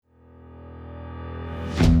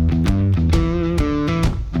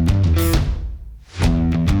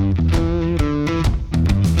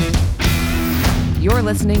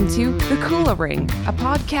listening to The Kula Ring, a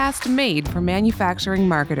podcast made for manufacturing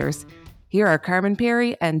marketers. Here are Carmen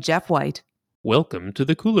Perry and Jeff White. Welcome to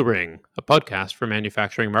the Kula Ring, a podcast for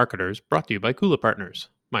manufacturing marketers brought to you by Kula Partners.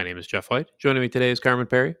 My name is Jeff White. Joining me today is Carmen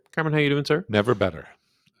Perry. Carmen, how you doing, sir? Never better.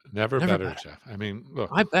 Never better, Jeff. I mean, look.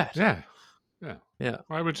 I bet. Yeah.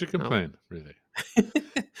 Why would you complain, really?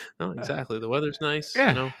 No, exactly. The weather's nice.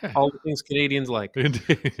 Yeah. All the things Canadians like.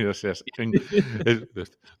 Indeed. Yes. The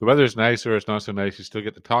weather's nice or it's not so nice. You still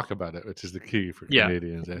get to talk about it, which is the key for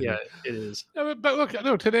Canadians. I think. It is. No, but look,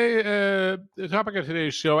 no. Today, the topic of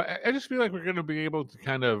today's show, I just feel like we're going to be able to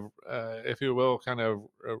kind of, if you will, kind of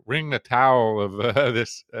wring the towel of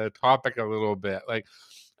this topic a little bit. Like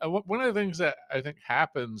one of the things that I think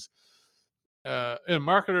happens. And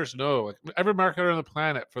marketers know, like every marketer on the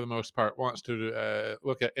planet, for the most part, wants to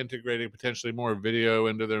look at integrating potentially more video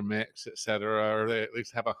into their mix, etc., or they at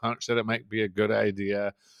least have a hunch that it might be a good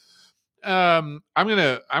idea. I'm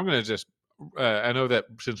gonna just. I know that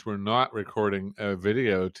since we're not recording a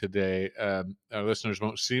video today, our listeners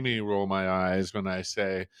won't see me roll my eyes when I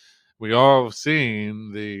say we all have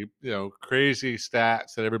seen the crazy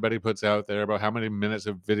stats that everybody puts out there about how many minutes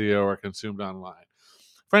of video are consumed online.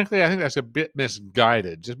 Frankly, I think that's a bit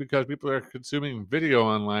misguided. Just because people are consuming video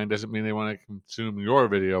online doesn't mean they want to consume your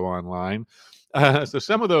video online. So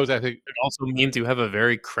some of those, I think, it also means you have a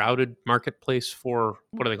very crowded marketplace for,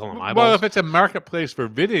 what do they call them, eyeballs? Well, if it's a marketplace for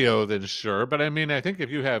video, then sure. But I mean, I think if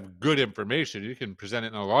you have good information, you can present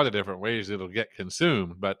it in a lot of different ways. It'll get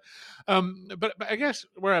consumed. But I guess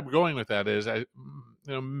where I'm going with that is,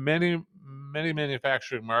 many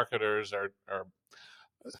manufacturing marketers are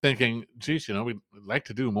thinking, geez, we'd like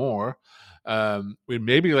to do more. We'd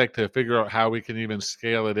maybe like to figure out how we can even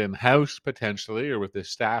scale it in-house potentially, or with the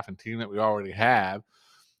staff and team that we already have,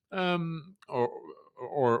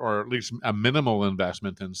 or at least a minimal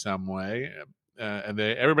investment in some way. And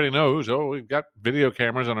everybody knows, we've got video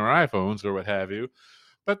cameras on our iPhones or what have you.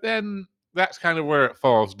 But then that's kind of where it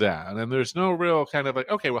falls down. And there's no real kind of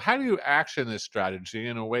like, okay, well, how do you action this strategy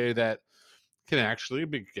in a way that can actually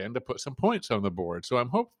begin to put some points on the board? So I'm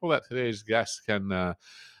hopeful that today's guest can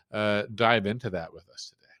dive into that with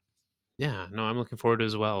us today. Yeah, no, I'm looking forward to it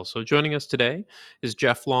as well. So joining us today is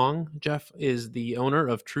Jeff Long. Jeff is the owner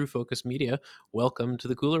of True Focus Media. Welcome to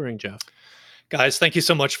the Kula Ring, Jeff. Guys, thank you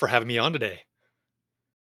so much for having me on today.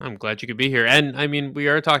 I'm glad you could be here. And I mean, we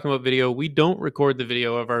are talking about video. We don't record the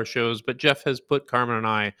video of our shows, but Jeff has put Carmen and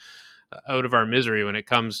I out of our misery when it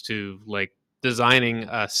comes to like designing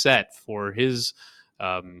a set for his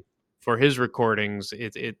recordings.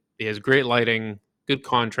 It has great lighting, good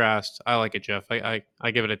contrast. I like it, Jeff. I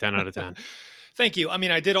give it a 10 out of 10. Thank you. I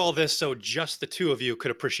mean, I did all this so just the two of you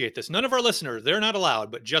could appreciate this. None of our listeners, they're not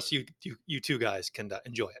allowed, but just you two guys can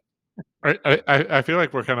enjoy it. I feel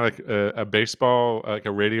like we're kind of like a baseball, like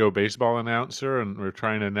a radio baseball announcer, and we're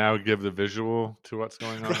trying to now give the visual to what's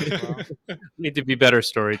going on as well. Need to be better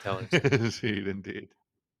storytellers. Indeed.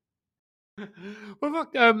 Well,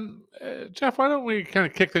 look, Jeff, why don't we kind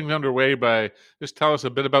of kick things underway by just tell us a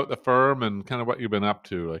bit about the firm and kind of what you've been up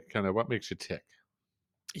to, like kind of what makes you tick.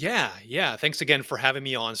 Yeah. Thanks again for having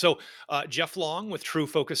me on. So, Jeff Long with True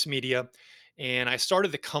Focus Media, and I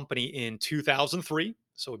started the company in 2003.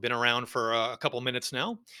 So we've been around for a couple minutes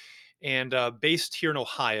now, and based here in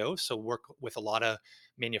Ohio. So work with a lot of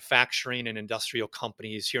manufacturing and industrial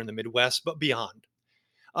companies here in the Midwest, but beyond.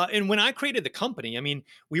 And when I created the company, I mean,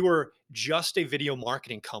 we were just a video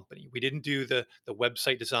marketing company. We didn't do the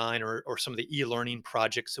website design or some of the e-learning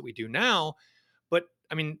projects that we do now. But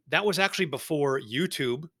I mean, that was actually before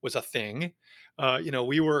YouTube was a thing.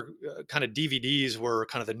 We were kind of DVDs were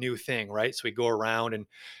kind of the new thing, right? So we go around and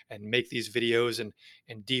make these videos, and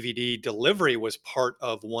DVD delivery was part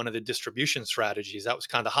of one of the distribution strategies. That was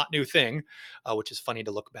kind of the hot new thing, which is funny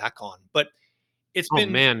to look back on. But it's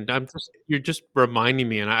been Man, you're just reminding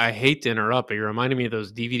me, and I hate to interrupt, but you're reminding me of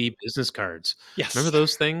those DVD business cards. yes. Remember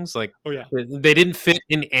those things? Like, Oh yeah, they didn't fit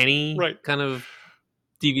in any right. kind of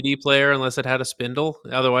DVD player unless it had a spindle.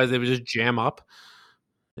 Otherwise, they would just jam up.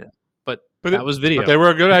 Yeah, but that was video. But they were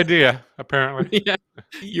a good idea, apparently. Yeah,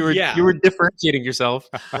 you were differentiating yourself.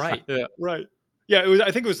 Right. Yeah. Right. Yeah, I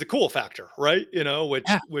think it was the cool factor, right?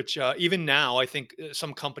 Which even now I think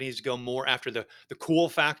some companies go more after the cool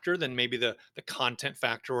factor than maybe the content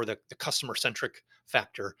factor or the customer centric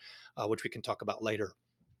factor, which we can talk about later.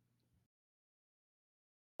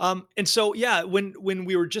 And so yeah, when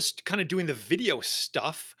we were just kind of doing the video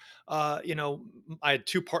stuff, I had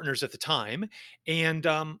two partners at the time, and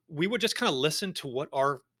we would just kind of listen to what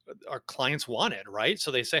our clients wanted, right?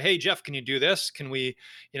 So they say, "Hey, Jeff, can you do this? Can we,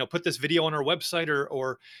 put this video on our website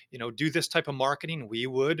or do this type of marketing?" We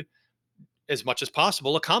would as much as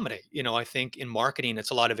possible accommodate. I think in marketing,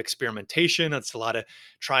 it's a lot of experimentation, it's a lot of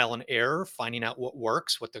trial and error, finding out what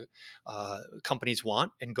works, what the companies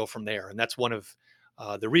want, and go from there. And that's one of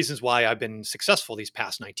the reasons why I've been successful these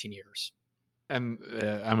past 19 years. And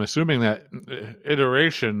I'm assuming that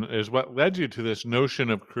iteration is what led you to this notion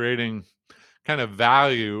of creating kind of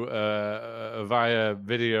value via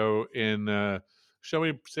video in, shall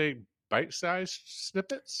we say, bite-sized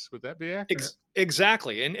snippets? Would that be accurate?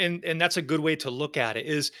 Exactly, and that's a good way to look at it.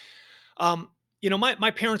 Is Um,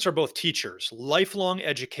 my parents are both teachers, lifelong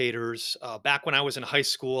educators. Back when I was in high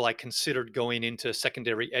school, I considered going into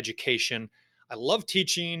secondary education. I love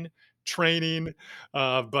teaching, training,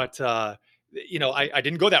 but I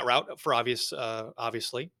didn't go that route for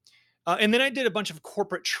obviously. And then I did a bunch of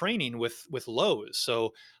corporate training with Lowe's,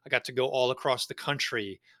 so I got to go all across the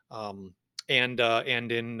country, and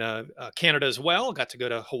in Canada as well. Got to go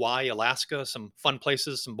to Hawaii, Alaska, some fun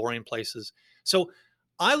places, some boring places. So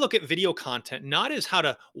I look at video content not as how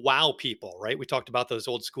to wow people, right? We talked about those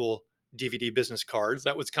old school DVD business cards.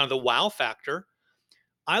 That was kind of the wow factor.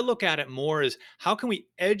 I look at it more as how can we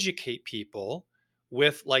educate people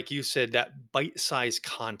with, like you said, that bite-sized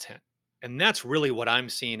content. And that's really what I'm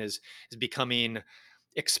seeing is becoming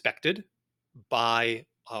expected by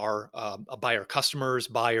our customers,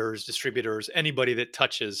 buyers, distributors, anybody that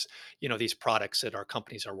touches, these products that our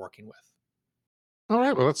companies are working with. All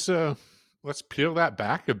right. Well, let's peel that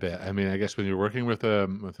back a bit. I mean, I guess when you're working with a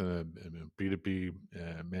B2B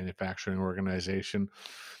manufacturing organization,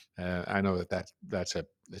 I know that's a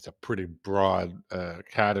it's a pretty broad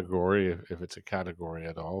category, if it's a category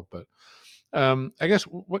at all. But I guess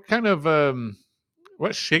what kind of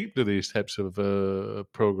what shape do these types of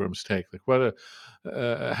programs take? Like,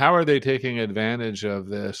 how are they taking advantage of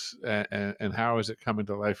this, and how is it coming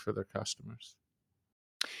to life for their customers?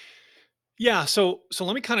 Yeah, so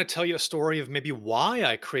let me kind of tell you a story of maybe why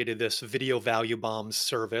I created this video value bombs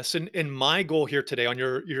service. And my goal here today on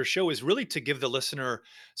your show is really to give the listener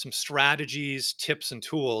some strategies, tips, and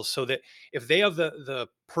tools so that if they have the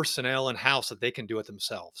personnel in house that they can do it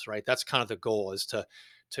themselves, right? That's kind of the goal, is to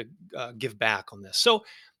give back on this. So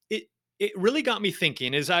it it really got me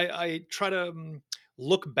thinking as I try to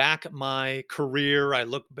look back at my career, I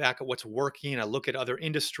look back at what's working, I look at other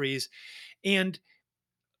industries, and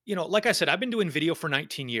like I said, I've been doing video for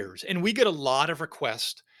 19 years, and we get a lot of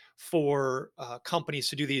requests for companies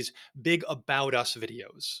to do these big about us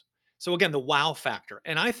videos. So again, the wow factor,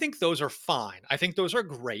 and I think those are fine. I think those are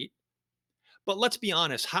great. But let's be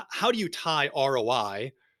honest, how do you tie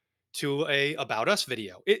ROI to a about us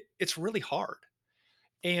video? It's really hard.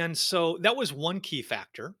 And so that was one key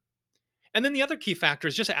factor. And then the other key factor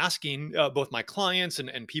is just asking both my clients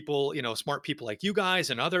and people, smart people like you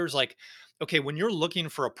guys and others, like, okay, when you're looking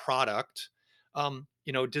for a product,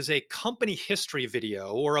 does a company history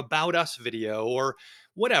video or about us video or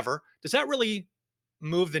whatever, does that really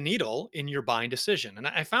move the needle in your buying decision? And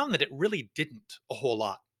I found that it really didn't a whole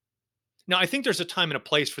lot. Now, I think there's a time and a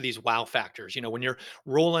place for these wow factors. When you're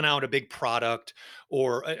rolling out a big product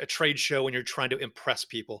or a trade show and you're trying to impress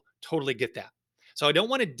people, totally get that. So I don't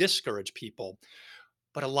want to discourage people,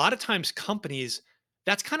 but a lot of times companies,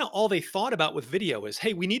 that's kind of all they thought about with video is,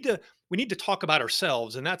 hey, we need to talk about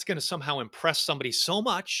ourselves, and that's going to somehow impress somebody so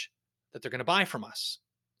much that they're going to buy from us.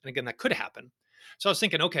 And again, that could happen. So I was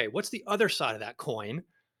thinking, okay, what's the other side of that coin?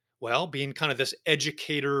 Well, being kind of this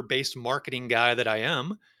educator based marketing guy that I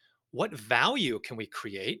am, what value can we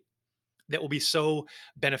create that will be so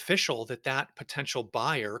beneficial that that potential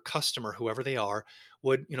buyer, customer, whoever they are,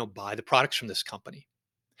 would buy the products from this company?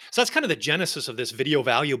 So that's kind of the genesis of this video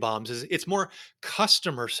value bombs. Is it's more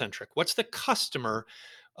customer centric. What's the customer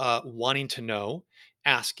wanting to know,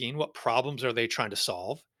 asking? What problems are they trying to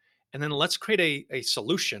solve? And then let's create a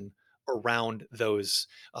solution around those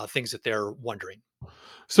things that they're wondering.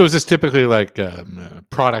 So is this typically like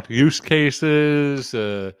product use cases,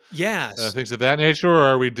 Yes. things of that nature, or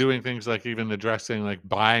are we doing things like even addressing like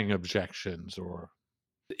buying objections or?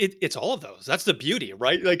 It's all of those. That's the beauty,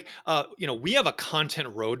 right? Like, we have a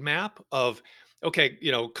content roadmap of, okay,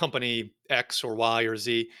 company X or Y or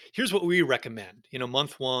Z. Here's what we recommend.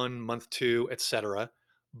 Month one, month two, etc.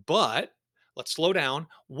 But let's slow down.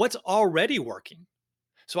 What's already working?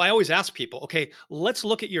 So I always ask people, okay, let's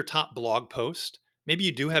look at your top blog post. Maybe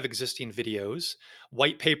you do have existing videos,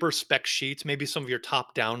 white paper, spec sheets, maybe some of your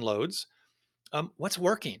top downloads. What's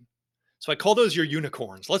working? So I call those your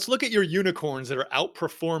unicorns. Let's look at your unicorns that are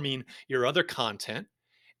outperforming your other content,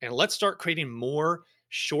 and let's start creating more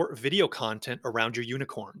short video content around your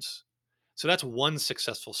unicorns. So that's one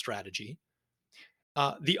successful strategy.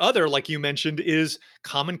 The other, like you mentioned, is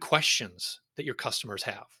common questions that your customers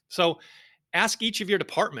have. So ask each of your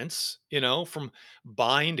departments, from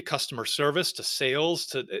buying to customer service to sales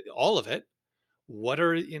to all of it. What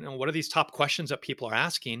are these top questions that people are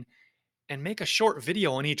asking? And make a short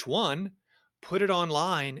video on each one, put it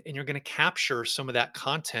online, and you're going to capture some of that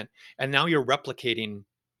content. And now you're replicating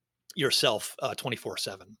yourself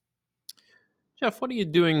 24/7. Jeff, what are you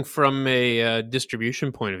doing from a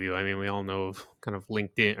distribution point of view? I mean, we all know of kind of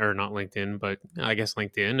LinkedIn, or not LinkedIn, but I guess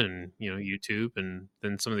LinkedIn and YouTube, and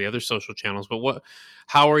then some of the other social channels. But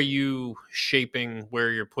how are you shaping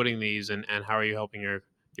where you're putting these, and how are you helping your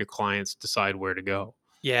clients decide where to go?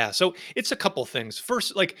 Yeah, so it's a couple things.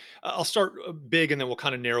 First, like I'll start big, and then we'll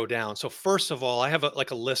kind of narrow down. So first of all, I have like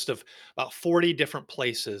a list of about 40 different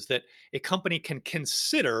places that a company can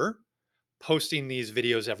consider posting these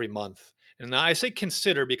videos every month. And I say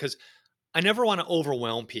consider because I never want to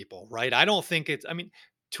overwhelm people, right? I don't think I mean,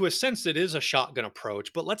 to a sense, it is a shotgun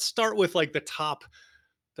approach, but let's start with like the top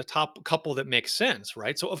couple that make sense,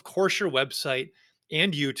 right? So, of course, your website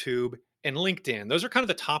and YouTube and LinkedIn, those are kind of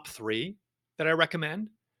the top three that I recommend.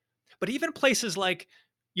 But even places like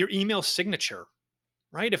your email signature,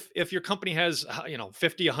 right? If your company has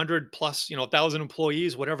 50, 100 plus 1,000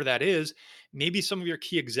 employees, whatever that is, maybe some of your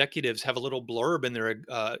key executives have a little blurb in their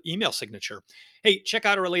email signature. Hey, check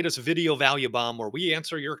out our latest video value bomb where we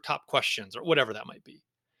answer your top questions, or whatever that might be.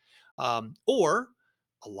 Or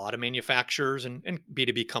a lot of manufacturers and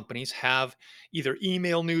B2B companies have either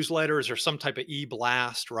email newsletters or some type of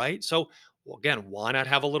e-blast, right? So, well, again, why not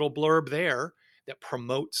have a little blurb there that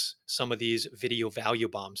promotes some of these video value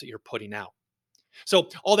bombs that you're putting out? So,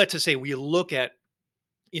 all that to say, we look at,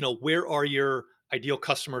 where are your ideal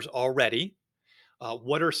customers already?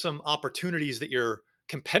 What are some opportunities that your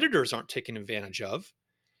competitors aren't taking advantage of?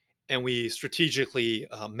 And we strategically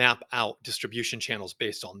map out distribution channels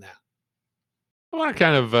based on that. I want to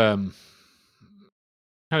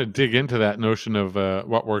kind of dig into that notion of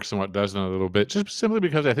what works and what doesn't a little bit, just simply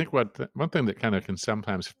because I think one thing that kind of can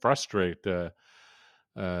sometimes frustrate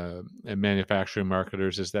manufacturing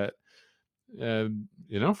marketers is that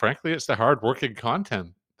frankly, it's the hardworking content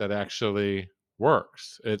that actually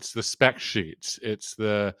works. It's the spec sheets. It's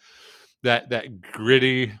that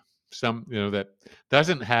gritty, that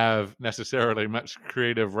doesn't have necessarily much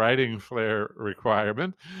creative writing flair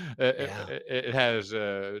requirement. Yeah. It has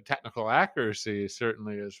technical accuracy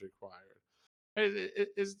certainly is required.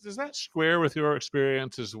 Does that square with your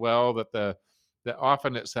experience as well? That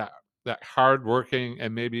often it's that hardworking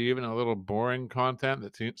and maybe even a little boring content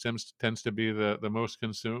that tends to be the most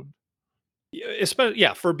consumed. Yeah,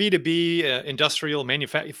 yeah, for B2B, industrial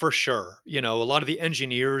manufacturing, for sure. A lot of the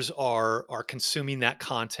engineers are consuming that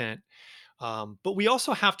content. But we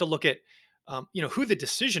also have to look at, who the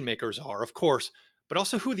decision makers are, of course, but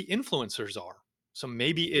also who the influencers are. So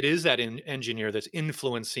maybe it is that engineer that's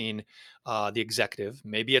influencing the executive.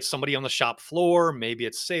 Maybe it's somebody on the shop floor. Maybe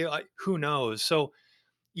it's say, who knows. So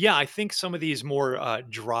yeah, I think some of these more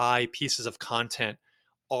dry pieces of content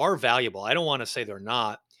are valuable. I don't want to say they're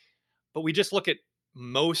not, but we just look at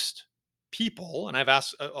most people, and I've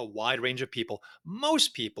asked a wide range of people.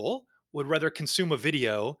 Most people would rather consume a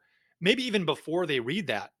video, maybe even before they read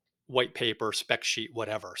that white paper, spec sheet,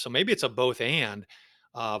 whatever. So maybe it's a both and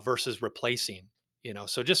versus replacing.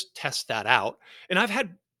 So just test that out. And I've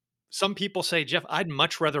had some people say, Jeff, I'd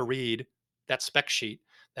much rather read that spec sheet,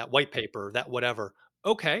 that white paper, that whatever.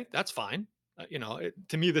 Okay, that's fine.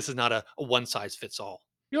 To me, this is not a one size fits all.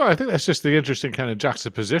 I think that's just the interesting kind of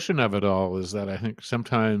juxtaposition of it all. Is that I think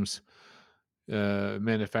sometimes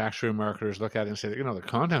manufacturing marketers look at it and say, the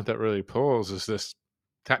content that really pulls is this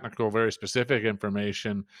technical, very specific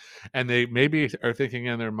information, and they maybe are thinking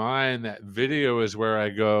in their mind that video is where I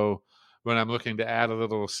go when I'm looking to add a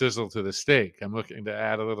little sizzle to the steak. I'm looking to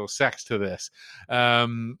add a little sex to this.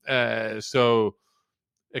 So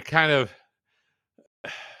it kind of,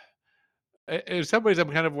 in some ways,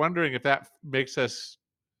 I'm kind of wondering if that makes us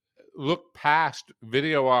look past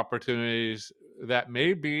video opportunities that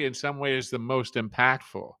may be in some ways the most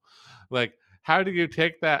impactful. Like, how do you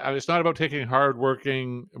take that? I mean, it's not about taking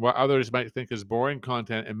hardworking, what others might think is boring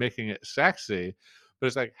content and making it sexy, but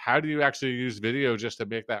it's like, how do you actually use video just to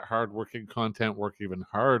make that hardworking content work even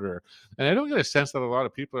harder? And I don't get a sense that a lot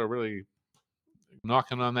of people are really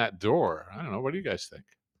knocking on that door. I don't know. What do you guys think?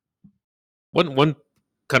 One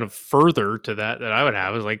kind of further to that I would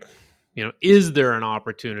have is like, is there an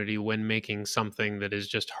opportunity when making something that is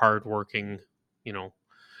just hardworking, you know,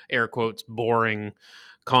 air quotes, boring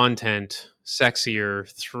content sexier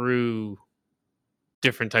through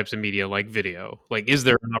different types of media like video? Like, is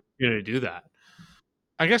there an opportunity to do that?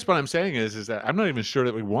 I guess what I'm saying is that I'm not even sure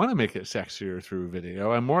that we want to make it sexier through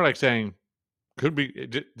video. I'm more like saying, could we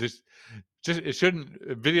just just it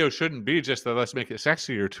shouldn't video shouldn't be just the let's make it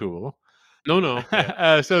sexier tool. No, no,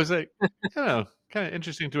 yeah. So it's like, I don't know, kind of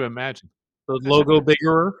interesting to imagine. The logo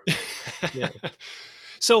bigger. Yeah.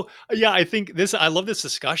 So, yeah, I think this I love this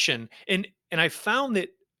discussion, and I found that,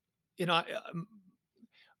 you know, I'm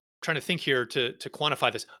trying to think here to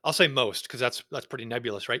quantify this. I'll say most because that's pretty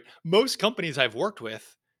nebulous, right? Most companies I've worked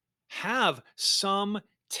with have some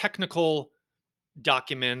technical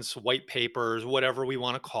documents, white papers, whatever we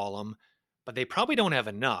want to call them, but they probably don't have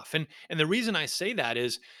enough. And the reason I say that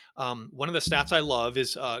is one of the stats I love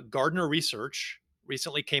is Gardner Research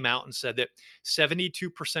recently came out and said that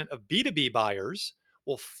 72% of B2B buyers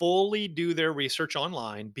will fully do their research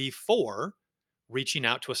online before reaching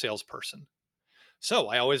out to a salesperson. So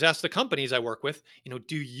I always ask the companies I work with,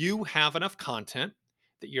 do you have enough content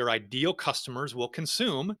that your ideal customers will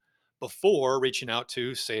consume before reaching out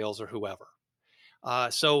to sales or whoever?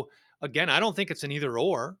 So again, I don't think it's an either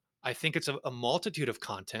or. I think it's a multitude of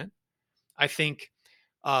content. I think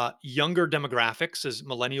younger demographics, as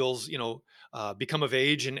millennials, become of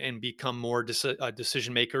age and become more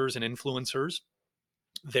decision makers and influencers,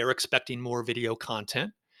 they're expecting more video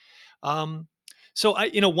content. Um, so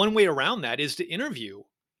one way around that is to interview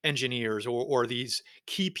engineers or these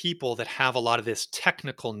key people that have a lot of this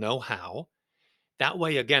technical know-how. That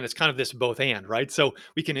way, again, it's kind of this both and, right? So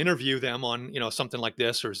we can interview them on, something like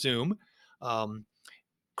this or Zoom, um,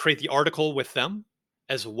 create the article with them,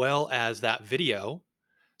 as well as that video,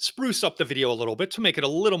 spruce up the video a little bit to make it a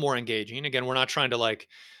little more engaging. Again, we're not trying to like,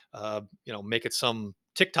 make it some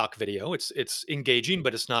TikTok video. It's engaging,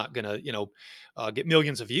 but it's not gonna, get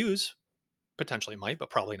millions of views. Potentially might, but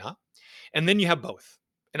probably not. And then you have both.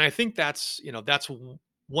 And I think that's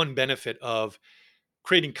one benefit of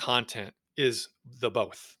creating content is the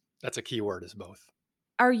both. That's a key word is both.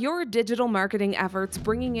 Are your digital marketing efforts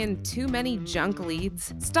bringing in too many junk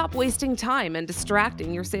leads? Stop wasting time and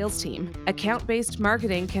distracting your sales team. Account based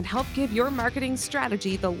marketing can help give your marketing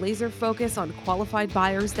strategy the laser focus on qualified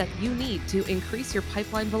buyers that you need to increase your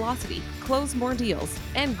pipeline velocity, close more deals,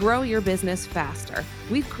 and grow your business faster.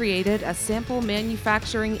 We've created a sample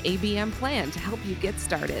manufacturing ABM plan to help you get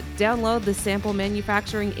started. Download the sample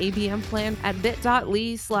manufacturing ABM plan at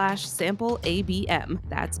bit.ly/sampleabm.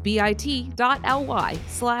 That's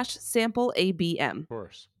bit.ly/sampleabm. Of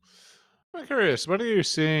course. I'm curious, what are you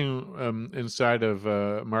seeing inside of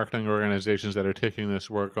marketing organizations that are taking this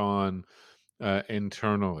work on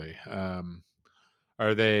internally?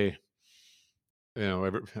 Are they,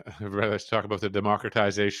 everybody likes to talk about the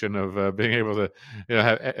democratization of being able to,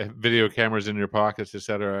 have video cameras in your pockets, et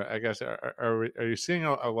cetera. I guess, are you seeing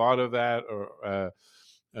a lot of that, or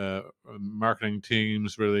marketing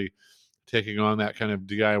teams really taking on that kind of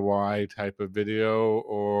DIY type of video,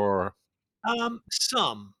 or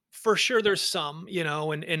Some for sure. There's some,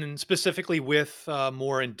 and specifically with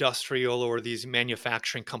more industrial or these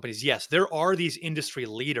manufacturing companies. Yes, there are these industry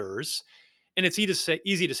leaders. And it's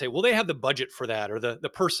easy to say, well, they have the budget for that or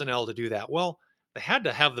the personnel to do that. Well, they had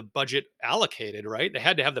to have the budget allocated, right? They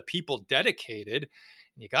had to have the people dedicated.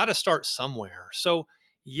 And you got to start somewhere. So,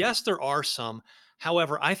 yes, there are some.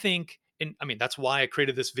 However, I think, and I mean, that's why I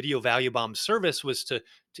created this video value bomb service was to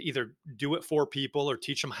either do it for people or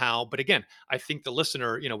teach them how. But again, I think the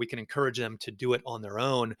listener, we can encourage them to do it on their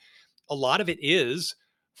own. A lot of it is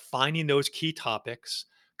finding those key topics,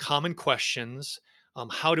 common questions.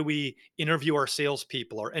 How do we interview our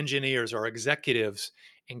salespeople, our engineers, our executives,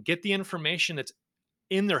 and get the information that's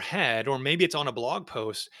in their head, or maybe it's on a blog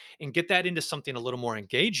post, and get that into something a little more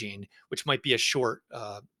engaging, which might be a short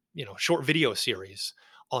video series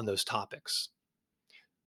on those topics.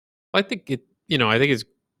 I think it's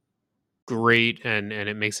great, and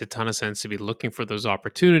it makes a ton of sense to be looking for those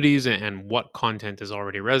opportunities and what content is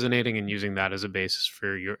already resonating and using that as a basis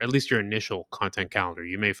for your at least your initial content calendar.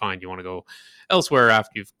 You may find you want to go elsewhere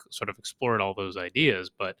after you've sort of explored all those ideas,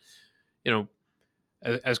 but you know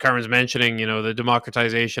as Carmen's mentioning, the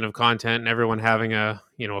democratization of content and everyone having a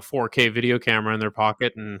 4K video camera in their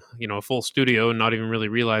pocket and, a full studio and not even really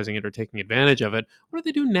realizing it or taking advantage of it. What do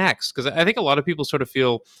they do next? Because I think a lot of people sort of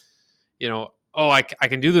feel, oh, I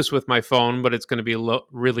can do this with my phone, but it's going to be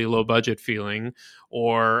really low budget feeling,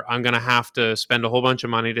 or I'm going to have to spend a whole bunch of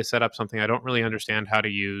money to set up something I don't really understand how to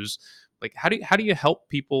use. Like, how do you help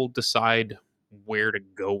people decide where to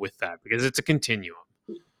go with that? Because it's a continuum.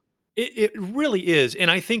 It really is. And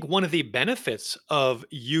I think one of the benefits of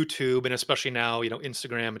YouTube and especially now,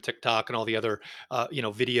 Instagram and TikTok and all the other,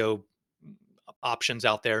 video options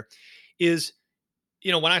out there is,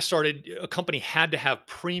 when I started, a company had to have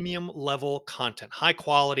premium level content, high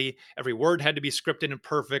quality. Every word had to be scripted and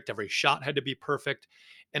perfect. Every shot had to be perfect.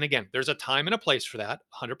 And again, there's a time and a place for that,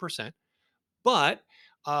 100%. But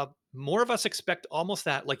more of us expect almost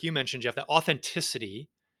that, like you mentioned, Jeff, that authenticity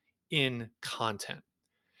in content.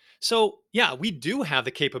 So, yeah, we do have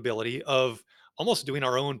the capability of almost doing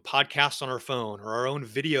our own podcasts on our phone or our own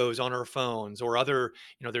videos on our phones or other,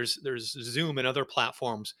 there's Zoom and other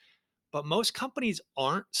platforms, but most companies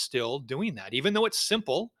aren't still doing that. Even though it's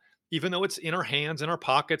simple, even though it's in our hands, in our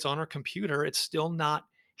pockets, on our computer, it's still not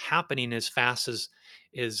happening as fast as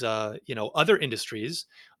other industries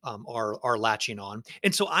are latching on.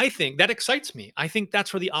 And so I think that excites me. I think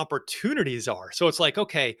that's where the opportunities are. So it's like,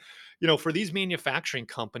 okay, for these manufacturing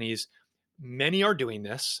companies, many are doing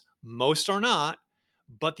this, most are not,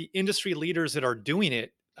 but the industry leaders that are doing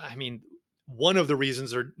it, I mean, one of the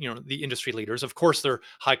reasons they're the industry leaders, of course, they're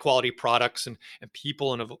high quality products and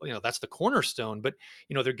people, and that's the cornerstone, but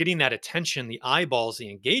they're getting that attention, the eyeballs, the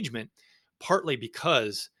engagement, partly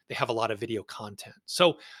because they have a lot of video content.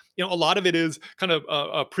 So a lot of it is kind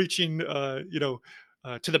of preaching to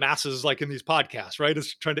the masses, like in these podcasts, right?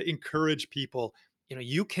 Is trying to encourage people,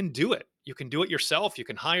 you can do it, you can do it yourself, you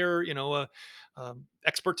can hire a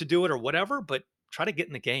expert to do it or whatever, but try to get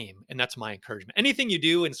in the game. And that's my encouragement. Anything you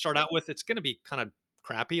do and start out with, it's going to be kind of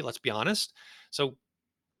crappy, let's be honest. So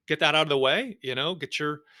get that out of the way, get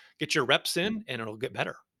your reps in and it'll get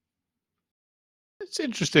better. It's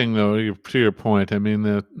interesting, though, to your point. I mean,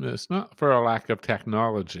 it's not for a lack of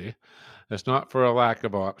technology. It's not for a lack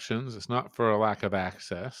of options. It's not for a lack of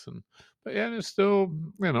access. But yet it's still,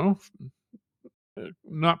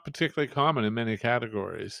 not particularly common in many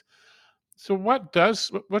categories. So what's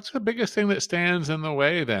the biggest thing that stands in the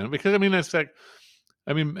way then? Because I mean, it's like,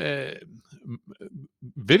 I mean,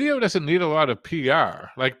 video doesn't need a lot of PR.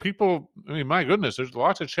 Like people, I mean, my goodness, there's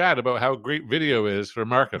lots of chat about how great video is for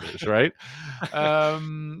marketers, right?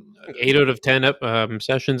 Um, 8 out of 10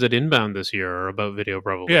 sessions at Inbound this year are about video,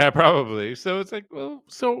 probably. yeah, probably. So it's like, well,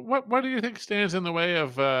 so what do you think stands in the way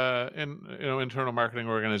of internal marketing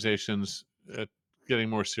organizations getting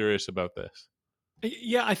more serious about this?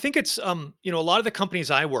 Yeah, I think it's a lot of the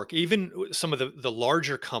companies I work, even some of the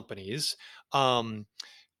larger companies, um,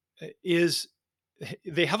 is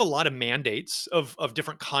they have a lot of mandates of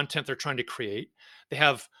different content they're trying to create. They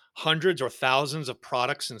have hundreds or thousands of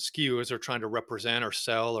products and SKUs they're trying to represent or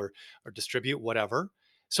sell or distribute, whatever.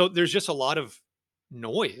 So there's just a lot of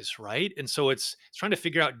noise, right? And so it's trying to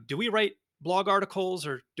figure out, do we write blog articles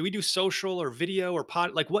or do we do social or video or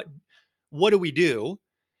pod, like what do we do?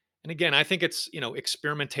 And again, I think it's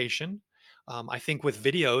experimentation. I think with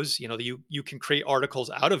videos, you can create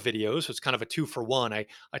articles out of videos. So it's kind of a two for one. I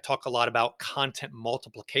talk a lot about content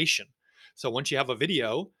multiplication. So once you have a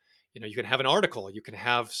video, you can have an article. You can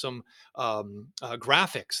have some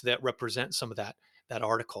graphics that represent some of that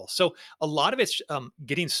article. So a lot of it's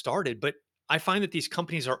getting started, but I find that these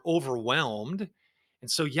companies are overwhelmed,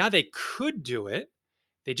 and so yeah, they could do it,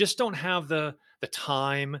 they just don't have the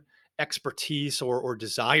time, expertise, or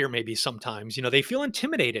desire maybe sometimes. They feel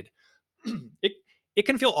intimidated. it it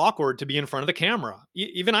can feel awkward to be in front of the camera.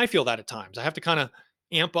 Even I feel that at times. I have to kind of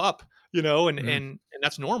amp up, and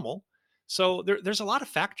that's normal. So there's a lot of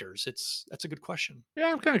factors. That's a good question.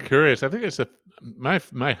 Yeah, I'm kind of curious. I think it's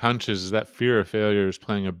my hunch is that fear of failure is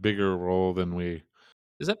playing a bigger role than we.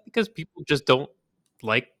 Is that because people just don't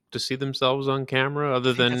like to see themselves on camera I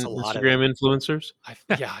other think that's than a lot of Instagram it. influencers?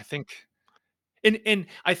 Yeah, I think, and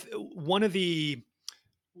one of the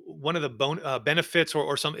benefits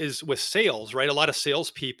or some is with sales, right? A lot of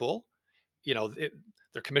salespeople, you know, it,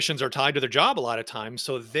 their commissions are tied to their job a lot of times,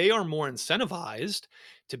 so they are more incentivized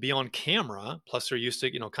to be on camera. Plus, they're used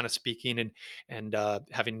to kind of speaking and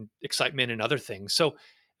having excitement and other things. So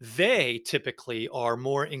they typically are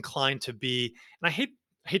more inclined to be. And I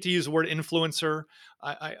hate to use the word influencer.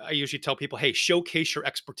 I usually tell people, hey, showcase your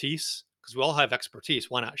expertise because we all have expertise.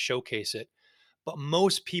 Why not showcase it? But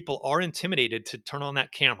most people are intimidated to turn on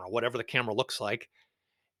that camera, whatever the camera looks like,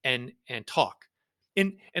 and talk.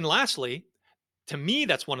 And lastly, to me,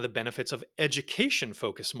 that's one of the benefits of education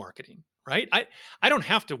focused marketing, right? I don't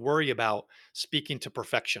have to worry about speaking to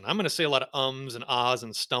perfection. I'm going to say a lot of ums and ahs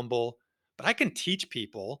and stumble, but I can teach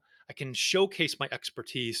people, I can showcase my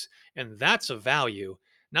expertise, and that's a value,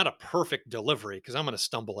 not a perfect delivery, because I'm going to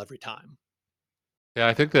stumble every time. Yeah,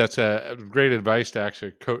 I think that's a great advice to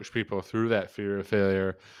actually coach people through that fear of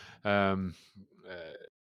failure. Um, uh,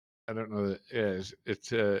 I don't know that yeah,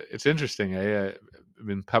 it's interesting. I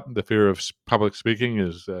mean, the fear of public speaking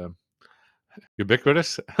is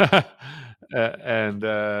ubiquitous, and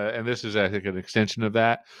this is, I think, an extension of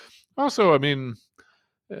that. Also, I mean,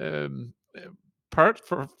 um, part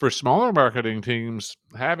for smaller marketing teams,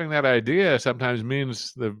 having that idea sometimes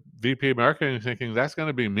means the VP marketing thinking that's going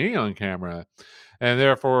to be me on camera, and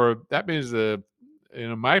therefore that means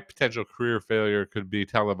my potential career failure could be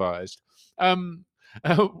televised. Um,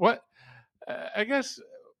 what I guess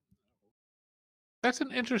that's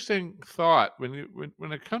an interesting thought when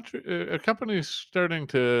a company is starting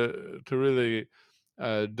to really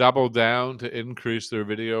double down to increase their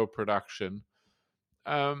video production.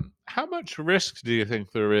 How much risk do you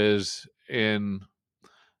think there is in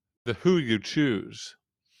the who you choose?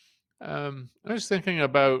 I was thinking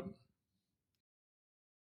about,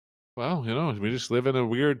 well, we just live in a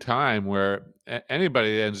weird time where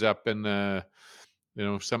anybody ends up in,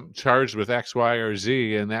 some charged with X, Y, or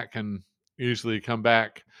Z, and that can usually come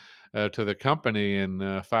back to the company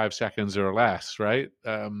in 5 seconds or less, right?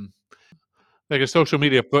 Like a social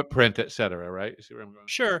media footprint, et cetera, right? You see where I'm going?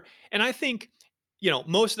 Sure. And I think,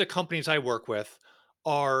 most of the companies I work with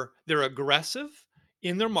they're aggressive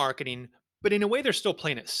in their marketing, but in a way they're still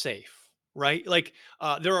playing it safe, right? Like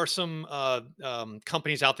there are some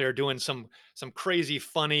companies out there doing some crazy,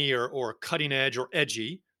 funny or cutting edge or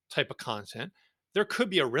edgy type of content. There could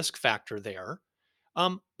be a risk factor there,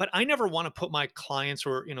 but I never want to put my clients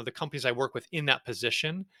or the companies I work with in that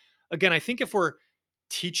position. Again, I think if we're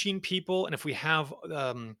teaching people and if we have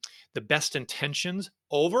the best intentions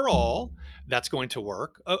overall, that's going to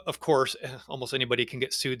work. Of course, almost anybody can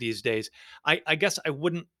get sued these days. I guess I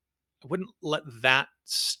wouldn't let that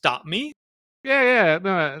stop me. Yeah, yeah.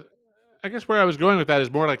 No, I guess where I was going with that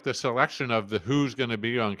is more like the selection of the who's going to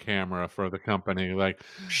be on camera for the company. Like,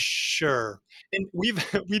 Sure. And we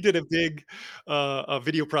did a big a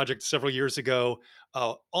video project several years ago.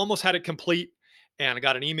 Almost had it complete, and I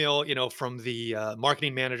got an email, from the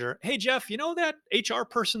marketing manager. Hey Jeff, you know that HR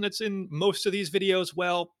person that's in most of these videos?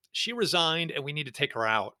 Well, she resigned, and we need to take her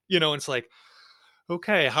out. And it's like,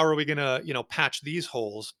 okay, how are we gonna, patch these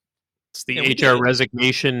holes? It's And we the HR did.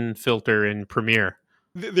 resignation filter in Premiere.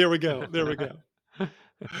 There we go. There we go. but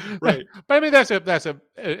Right. I mean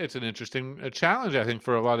it's an interesting challenge, I think,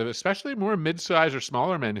 for a lot of, especially more mid-size or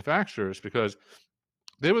smaller manufacturers, because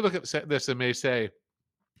they would look at this and may say,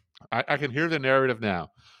 I can hear the narrative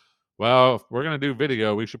now. Well, if we're going to do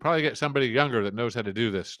video, we should probably get somebody younger that knows how to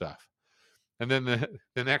do this stuff. And then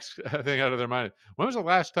the next thing out of their mind, when was the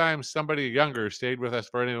last time somebody younger stayed with us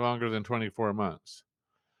for any longer than 24 months?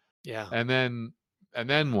 Yeah. And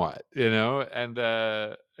then what? And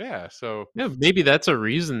yeah, so Yeah, maybe that's a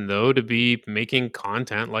reason though to be making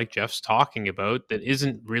content like Jeff's talking about that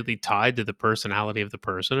isn't really tied to the personality of the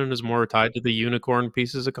person and is more tied to the unicorn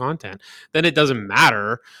pieces of content. Then it doesn't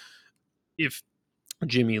matter if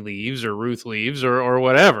Jimmy leaves or Ruth leaves or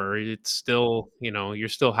whatever. It's still, you're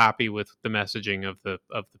still happy with the messaging of the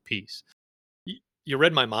piece. You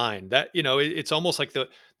read my mind. That it's almost like the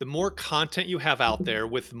more content you have out there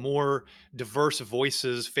with more diverse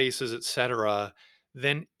voices, faces, etc.,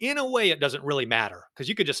 then in a way it doesn't really matter because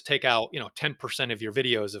you could just take out 10% of your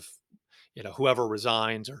videos of whoever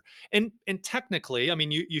resigns and technically, I mean,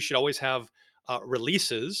 you should always have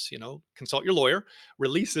releases. Consult your lawyer.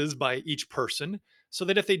 Releases by each person so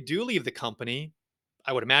that if they do leave the company,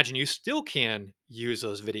 I would imagine you still can use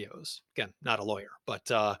those videos. Again, not a lawyer, but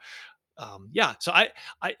yeah. So I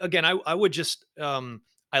again, I would just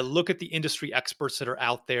I look at the industry experts that are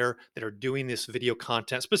out there that are doing this video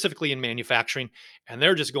content, specifically in manufacturing, and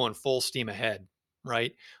they're just going full steam ahead,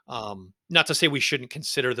 right? Not to say we shouldn't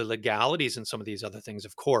consider the legalities and some of these other things,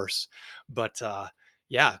 of course, but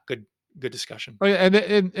yeah, good discussion. oh, yeah,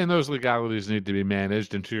 and those legalities need to be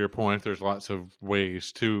managed. And to your point, there's lots of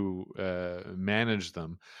ways to manage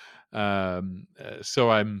them. So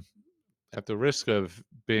I'm at the risk of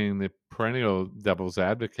being the perennial devil's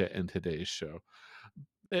advocate in today's show.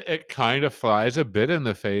 It kind of flies a bit in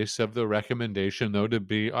the face of the recommendation, though, to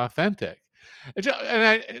be authentic.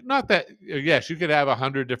 Not that, yes, you could have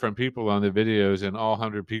 100 different people on the videos and all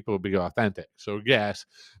 100 people be authentic. So yes,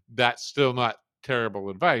 that's still not terrible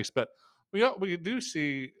advice, but we do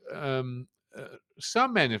see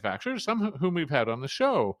some manufacturers, some whom we've had on the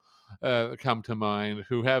show, come to mind,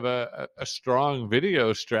 who have a strong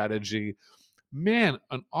video strategy. Man,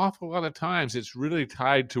 an awful lot of times it's really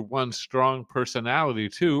tied to one strong personality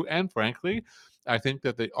too. And frankly, I think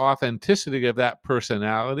that the authenticity of that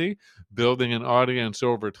personality, building an audience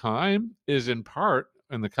over time, is in part,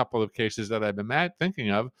 in the couple of cases that I've been thinking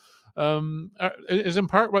of, is in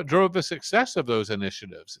part what drove the success of those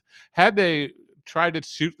initiatives. Had they tried to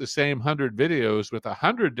shoot the same 100 videos with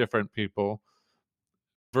 100 different people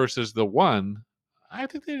versus the one, I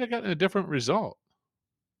think they'd have gotten a different result.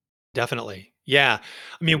 Definitely. Yeah,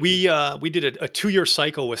 I mean, we did a 2-year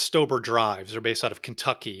cycle with Stober Drives. They're based out of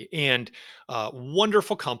Kentucky, and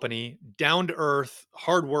wonderful company, down to earth,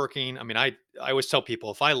 hardworking. I mean, I always tell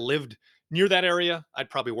people if I lived near that area, I'd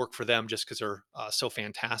probably work for them just because they're so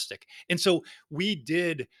fantastic. And so we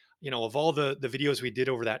did, of all the videos we did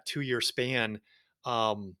over that 2-year span.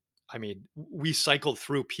 Um, I mean, we cycled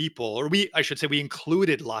through people, or I should say, we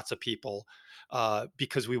included lots of people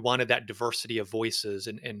because we wanted that diversity of voices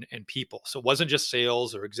and people. So it wasn't just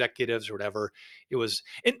sales or executives or whatever. It was,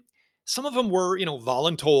 and some of them were,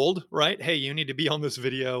 voluntold, right? Hey, you need to be on this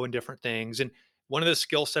video and different things. And one of the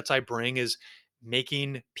skill sets I bring is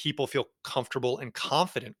making people feel comfortable and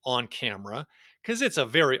confident on camera because it's a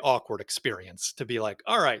very awkward experience to be like,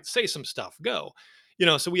 all right, say some stuff, go.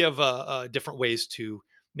 So we have different ways to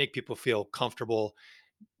make people feel comfortable,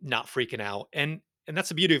 not freaking out. And that's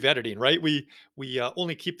the beauty of editing, right? We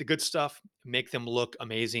only keep the good stuff, make them look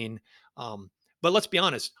amazing. um, but let's be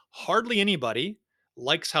honest, hardly anybody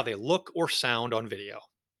likes how they look or sound on video.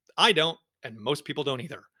 I don't, and most people don't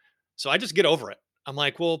either. So I just get over it. I'm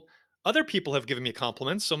like, well, other people have given me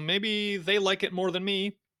compliments, so maybe they like it more than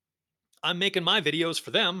me. I'm making my videos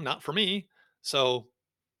for them, not for me. So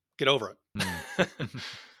get over Mm. it.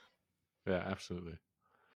 Yeah, absolutely.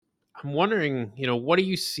 I'm wondering, what are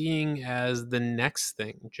you seeing as the next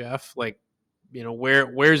thing, Jeff? Like,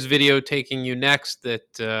 where's video taking you next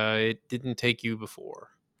that it didn't take you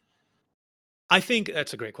before? I think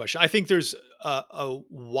that's a great question. I think there's a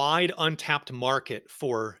wide untapped market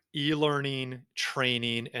for e-learning,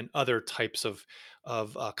 training, and other types of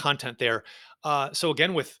content there. So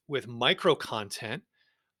again, with micro content,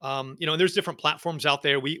 there's different platforms out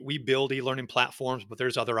there. We build e-learning platforms, but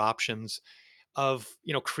there's other options of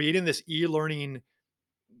creating this e-learning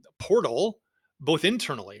portal, both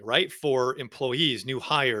internally, right, for employees, new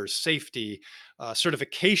hires, safety,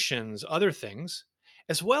 certifications, other things,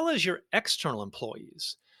 as well as your external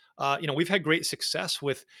employees. We've had great success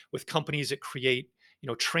with companies that create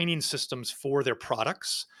training systems for their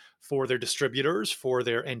products, for their distributors, for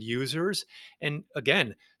their end users, and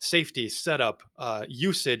again, safety, setup,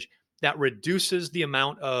 usage that reduces the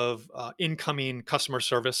amount of incoming customer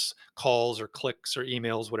service calls or clicks or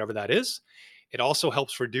emails, whatever that is. It also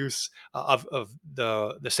helps reduce of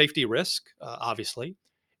the safety risk, obviously,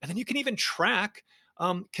 and then you can even track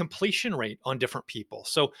completion rate on different people.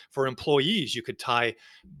 So for employees, you could tie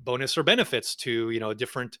bonus or benefits to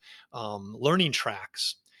different learning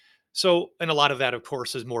tracks. So, and a lot of that, of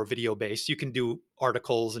course, is more video based. You can do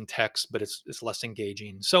articles and text, but it's less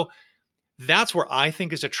engaging. So that's where I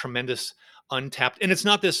think is a tremendous untapped, and it's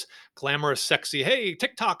not this glamorous, sexy, hey,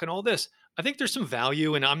 TikTok and all this. I think there's some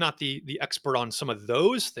value, and I'm not the expert on some of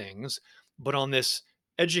those things, but on this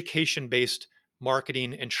education based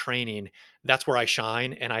marketing and training, that's where I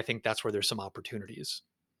shine, and I think that's where there's some opportunities.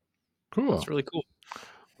 Cool. That's really cool.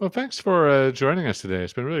 Well, thanks for joining us today.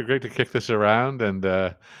 It's been really great to kick this around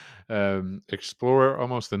and explore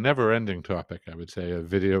almost the never-ending topic, I would say, of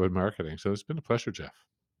video and marketing. So it's been a pleasure, Jeff.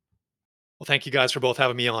 Well, thank you guys for both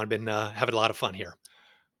having me on. Been having a lot of fun here.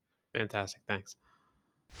 Fantastic. Thanks.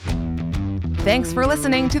 Thanks for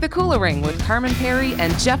listening to The Kula Ring with Carmen Perry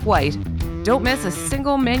and Jeff White. Don't miss a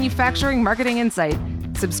single manufacturing marketing insight.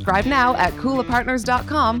 Subscribe now at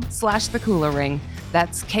kulapartners.com/The Kula Ring.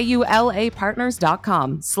 That's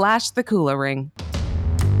KULApartners.com/The Kula Ring.